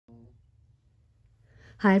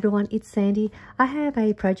Hi everyone, it's Sandy. I have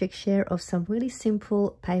a project share of some really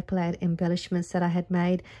simple paper layered embellishments that I had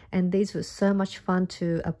made, and these were so much fun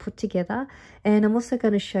to put together. And I'm also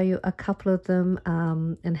going to show you a couple of them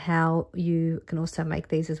and how you can also make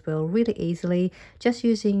these as well really easily, just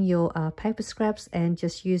using your paper scraps and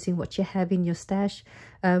just using what you have in your stash.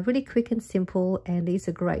 Really quick and simple, and these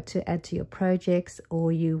are great to add to your projects,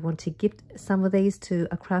 or you want to gift some of these to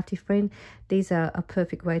a crafty friend. These are a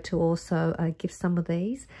perfect way to also gift some of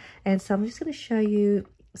these. And so I'm just going to show you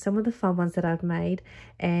some of the fun ones that I've made,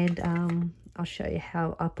 and I'll show you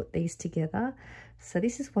how I put these together. So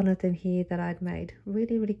this is one of them here that I'd made.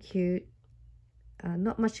 Really cute.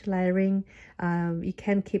 Not much layering. You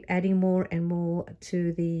can keep adding more and more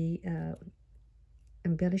to the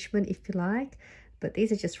embellishment if you like, but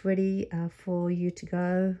these are just ready for you to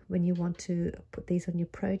go when you want to put these on your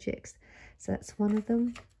projects. So that's one of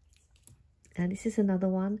them, and this is another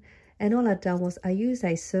one. And all I've done was I used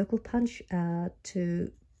a circle punch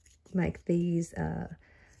to make these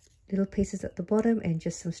little pieces at the bottom and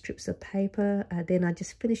just some strips of paper. Then I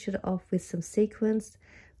just finished it off with some sequins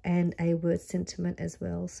and a word sentiment as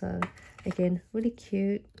well. So again, really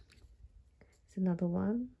cute. It's another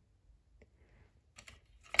one.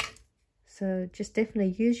 So just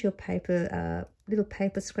definitely use your paper, little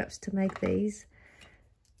paper scraps to make these.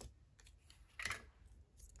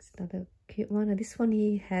 It's another cute one. And this one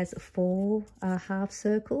here has 4 half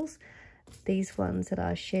circles. These ones that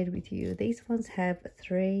I shared with you, these ones have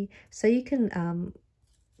 3. So you can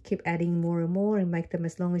keep adding more and more and make them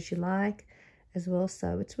as long as you like as well.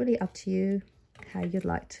 So it's really up to you how you'd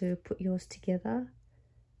like to put yours together.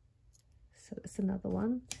 So that's another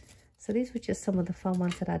one. So these were just some of the fun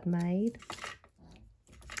ones that I'd made.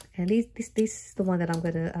 And this is the one that I'm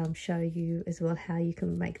going to show you as well, how you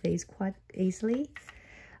can make these quite easily.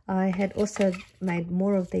 I had also made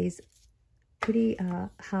more of these pretty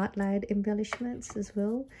heart layered embellishments as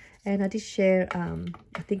well. And I did share,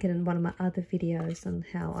 I think in one of my other videos, on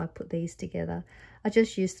how I put these together. I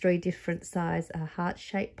just used 3 different size heart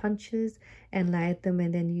shaped punches and layered them,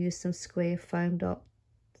 and then used some square foam dots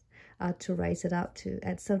to raise it up to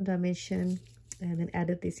add some dimension, and then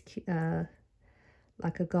added this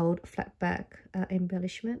like a gold flat back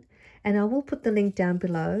embellishment. And I will put the link down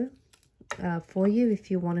below for you if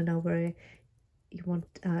you want to know where you want,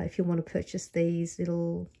 if you want to purchase these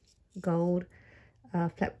little gold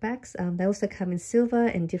flat backs. They also come in silver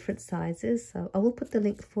and different sizes, so I will put the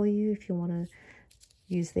link for you if you want to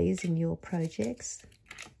use these in your projects.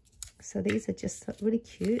 So these are just really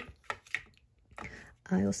cute.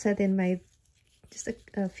 I also then made just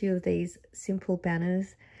a few of these simple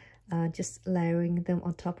banners, just layering them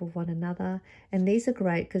on top of one another. And these are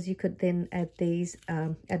great because you could then add these,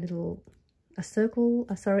 add a little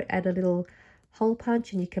hole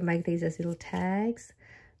punch, and you can make these as little tags.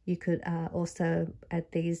 You could also add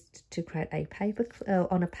these to create a paper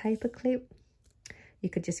on a paper clip. You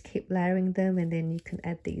could just keep layering them, and then you can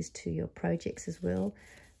add these to your projects as well.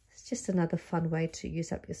 It's just another fun way to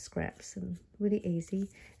use up your scraps, and really easy.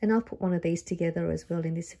 And I'll put one of these together as well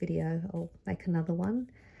in this video. I'll make another one.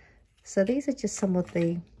 So these are just some of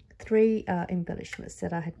the 3 embellishments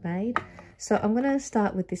that I had made. So I'm going to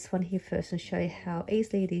start with this one here first and show you how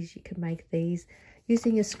easily it is you can make these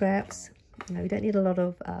using your scraps. You know, you don't need a lot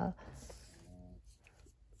of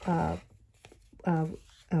what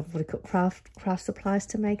do you call, craft supplies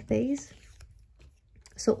to make these.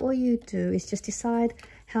 So all you do is just decide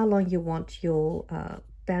how long you want your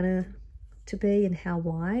banner to be and how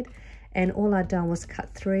wide. And all I've done was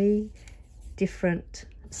cut 3 different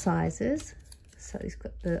sizes. So it's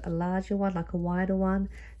got a larger one, like a wider one.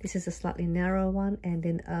 This is a slightly narrower one, and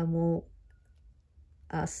then a more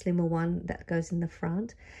slimmer one that goes in the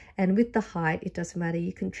front. And with the height, it doesn't matter,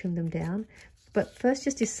 you can trim them down. But first,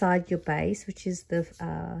 just decide your base, which is the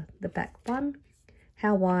back one,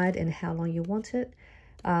 how wide and how long you want it.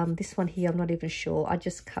 This one here, I'm not even sure. I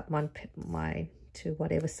just cut my to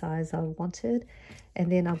whatever size I wanted.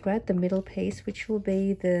 And then I'll grab the middle piece, which will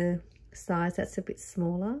be the size that's a bit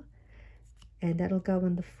smaller, and that'll go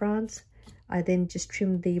in the front. I then just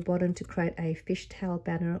trimmed the bottom to create a fishtail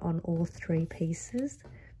banner on all 3 pieces.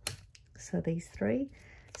 So these 3.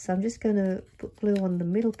 So I'm just going to put glue on the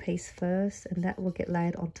middle piece first, and that will get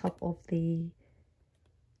laid on top of the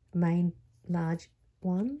main large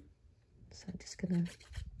one. So I'm just going to,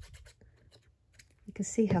 you can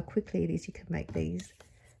see how quickly it is you can make these,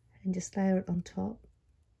 and just layer it on top.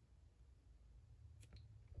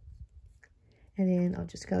 And then I'll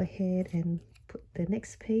just go ahead and put the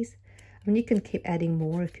next piece. I mean, you can keep adding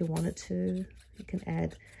more if you wanted to. You can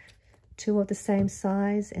add two of the same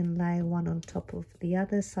size and lay one on top of the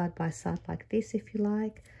other side by side like this if you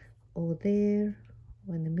like, or there,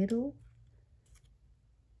 or in the middle.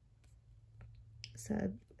 So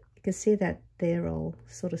you can see that they're all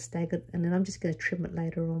sort of staggered, and then I'm just going to trim it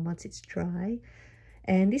later on once it's dry.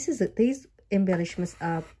 And these embellishments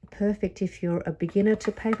are perfect if you're a beginner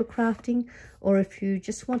to paper crafting, or if you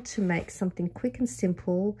just want to make something quick and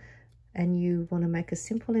simple and you want to make a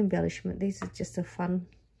simple embellishment. These are just a fun,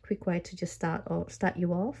 quick way to just start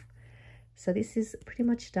you off. So this is pretty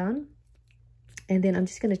much done. And then I'm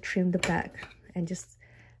just going to trim the back and just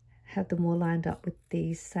have them all lined up with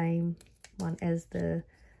the same one as the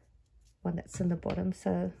one that's on the bottom.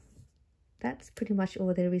 So that's pretty much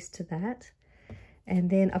all there is to that. And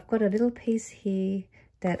then I've got a little piece here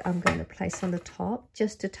that I'm going to place on the top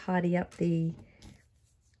just to tidy up the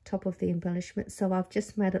top of the embellishment. So I've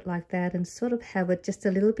just made it like that and sort of have it just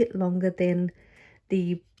a little bit longer than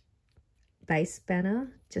the base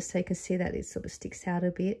banner, just so you can see that it sort of sticks out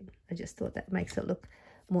a bit. I just thought that makes it look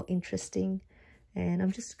more interesting. And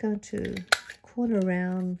I'm just going to corner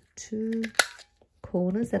around two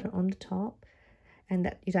corners that are on the top, and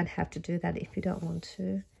that you don't have to do that if you don't want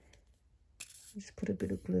to. Just put a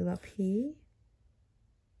bit of glue up here,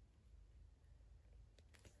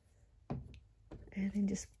 and then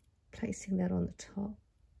just placing that on the top.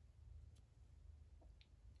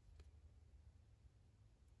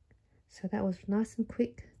 So that was nice and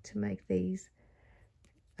quick to make these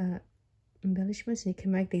embellishments, and you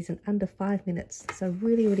can make these in under 5 minutes. So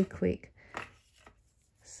really, really quick.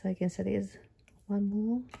 So again, so there's one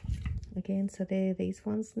more. Again, so there are these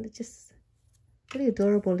ones, and they're just really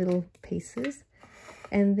adorable little pieces.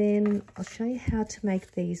 And then I'll show you how to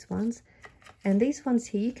make these ones. And these ones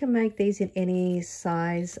here, you can make these in any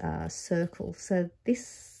size circle. So this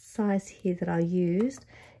size here that I used,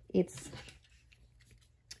 it's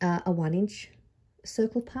a 1-inch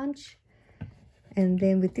circle punch. And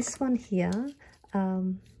then with this one here,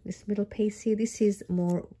 this middle piece here, this is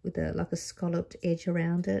more with like a scalloped edge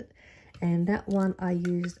around it. And that one I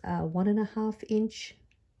used a 1.5-inch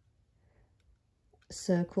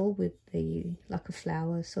circle with the like a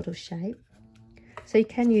flower sort of shape. So you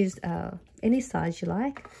can use any size you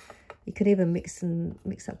like. You can even mix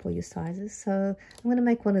up all your sizes. So I'm going to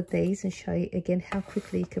make one of these and show you again how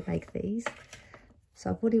quickly you can make these. So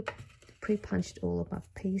I've already pre-punched all of my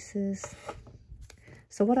pieces.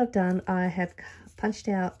 So what I've done, I have punched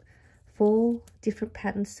out 4 different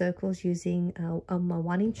pattern circles using my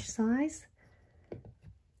 1-inch size.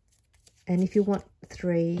 And if you want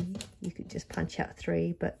 3, you could just punch out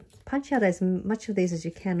 3, but punch out as much of these as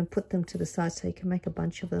you can and put them to the side so you can make a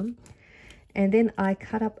bunch of them. And then I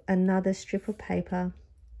cut up another strip of paper.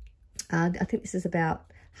 I think this is about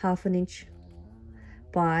 1/2 inch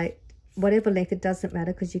by whatever length. It doesn't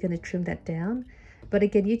matter because you're going to trim that down. But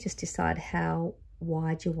again, you just decide how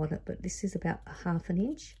wide you want it, but this is about 1/2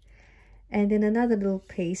 inch. And then another little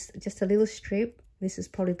piece, just a little strip. This is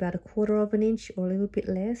probably about 1/4 inch or a little bit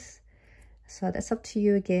less. So that's up to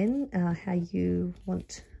you again,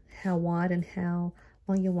 how wide and how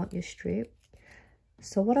long you want your strip.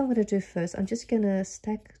 So what I'm going to do first, I'm just going to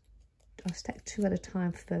I'll stack 2 at a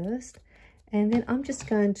time first. And then I'm just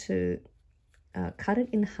going to cut it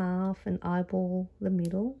in half and eyeball the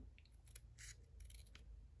middle.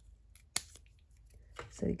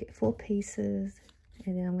 So you get 4 pieces,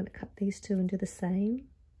 and then I'm going to cut these 2 and do the same.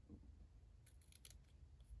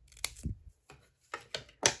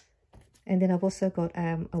 And then I've also got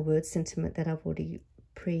a word sentiment that I've already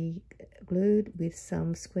pre-glued with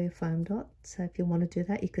some square foam dots. So if you want to do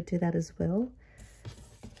that, you could do that as well.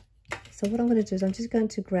 So what I'm going to do is I'm just going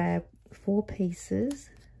to grab 4 pieces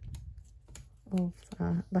of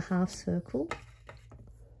the half circle.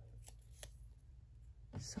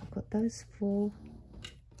 So I've got those 4.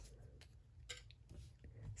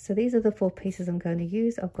 So these are the 4 pieces I'm going to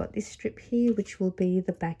use. I've got this strip here, which will be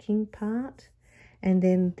the backing part. And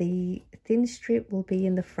then the thin strip will be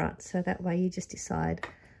in the front. So that way you just decide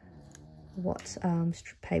what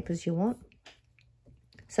strip papers you want.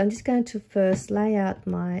 So I'm just going to first lay out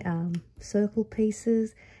my circle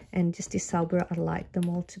pieces and just decide where I'd like them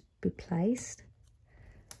all to be placed.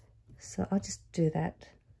 So I'll just do that.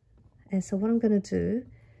 And so what I'm going to do,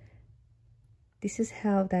 this is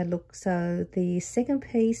how they look. So the second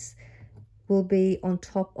piece will be on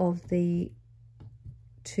top of the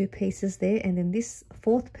 2 pieces there, and then this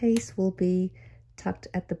 4th piece will be tucked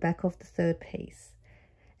at the back of the 3rd piece.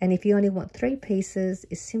 And if you only want 3 pieces,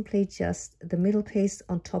 it's simply just the middle piece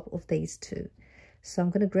on top of these 2. So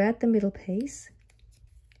I'm going to grab the middle piece,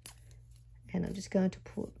 and I'm just going to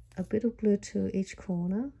put a bit of glue to each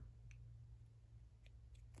corner.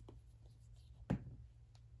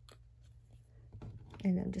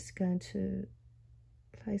 And I'm just going to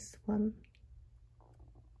place one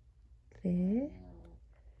there.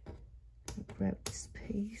 I'll grab this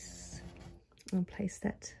piece and place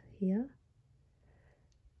that here.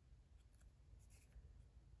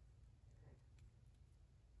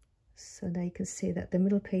 So now you can see that the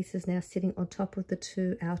middle piece is now sitting on top of the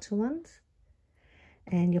two outer ones.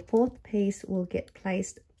 And your fourth piece will get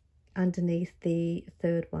placed underneath the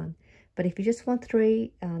third one. But if you just want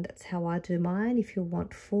 3, that's how I do mine. If you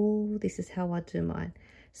want 4, this is how I do mine.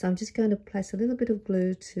 So I'm just going to place a little bit of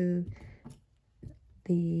glue to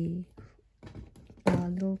the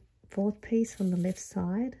little fourth piece on the left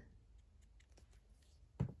side.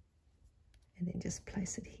 And then just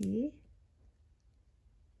place it here.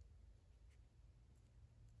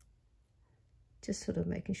 Just sort of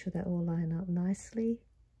making sure they all line up nicely.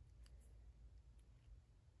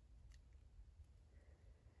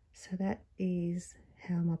 So that is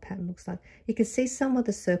how my pattern looks like. You can see some of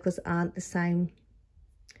the circles aren't the same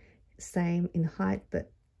in height,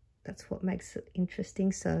 but that's what makes it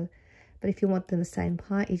interesting. So, but if you want them the same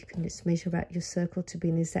height, you can just measure out your circle to be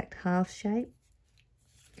an exact half shape.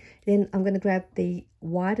 Then I'm going to grab the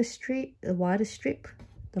wider strip, the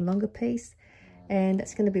longer piece, and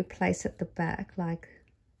that's going to be placed at the back, like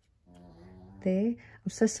there. I'm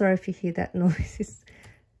so sorry if you hear that noise.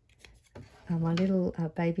 My little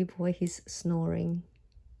baby boy, he's snoring.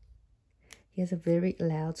 He has a very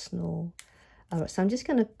loud snore. All right, so I'm just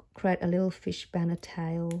going to create a little fish banner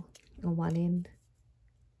tail on one end.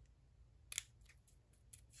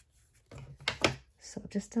 So I've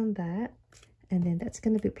just done that, and then that's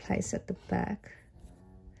going to be placed at the back.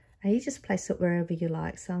 And you just place it wherever you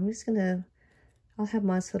like. So I'm just going to, I'll have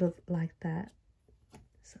mine sort of like that.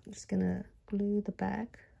 So I'm just going to glue the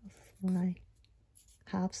back of my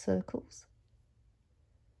half circles.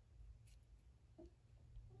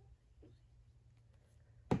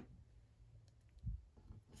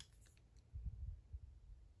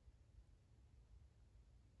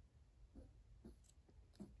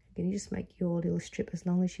 Again, you just make your little strip as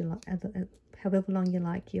long as you like, however long you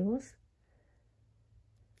like yours.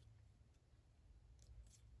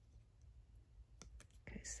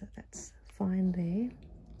 Okay, so that's fine there.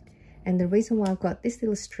 And the reason why I've got this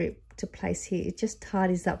little strip to place here, it just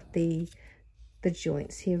tidies up the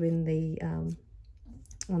joints here in the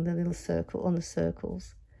on the little circle, on the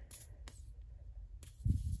circles.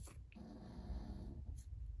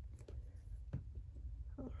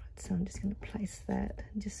 So I'm just going to place that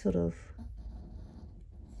and just sort of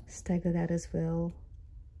stagger that as well.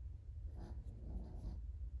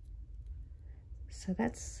 So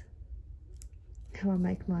that's how I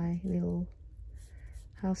make my little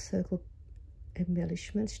half circle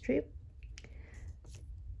embellishment strip.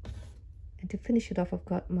 And to finish it off, I've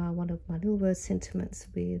got one of my little word sentiments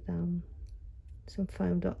with some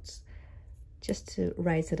foam dots, just to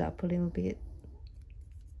raise it up a little bit.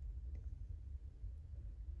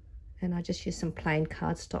 And I just use some plain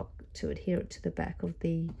cardstock to adhere it to the back of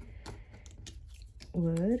the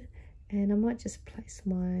word. And I might just place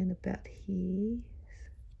mine about here,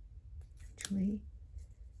 actually.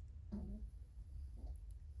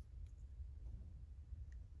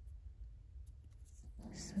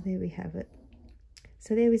 So there we have it.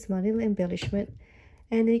 So there is my little embellishment.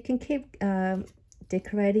 And you can keep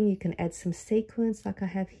decorating. You can add some sequins like I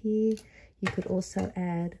have here. You could also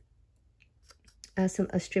add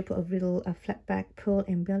a strip of little flat back pearl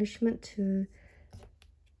embellishment to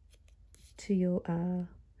your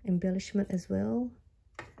embellishment as well.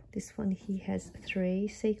 This one here has 3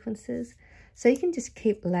 sequences, so you can just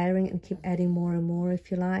keep layering and keep adding more and more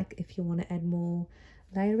if you like, if you want to add more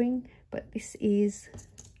layering. But this is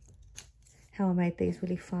how I made these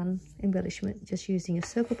really fun embellishment, just using a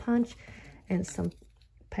circle punch and some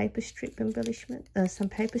paper strip embellishment, some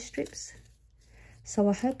paper strips. So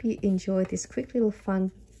I hope you enjoyed this quick little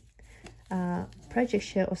fun project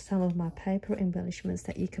share of some of my paper embellishments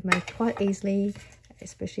that you can make quite easily,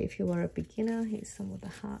 especially if you are a beginner. Here's some of the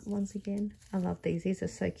heart ones again. I love these. These are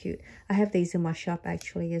so cute. I have these in my shop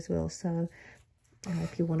actually as well, so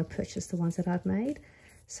if you want to purchase the ones that I've made.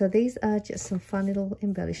 So these are just some fun little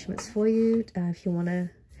embellishments for you if you want to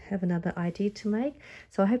have another idea to make.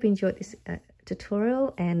 So I hope you enjoyed this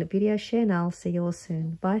tutorial and video share, and I'll see you all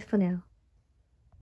soon. Bye for now.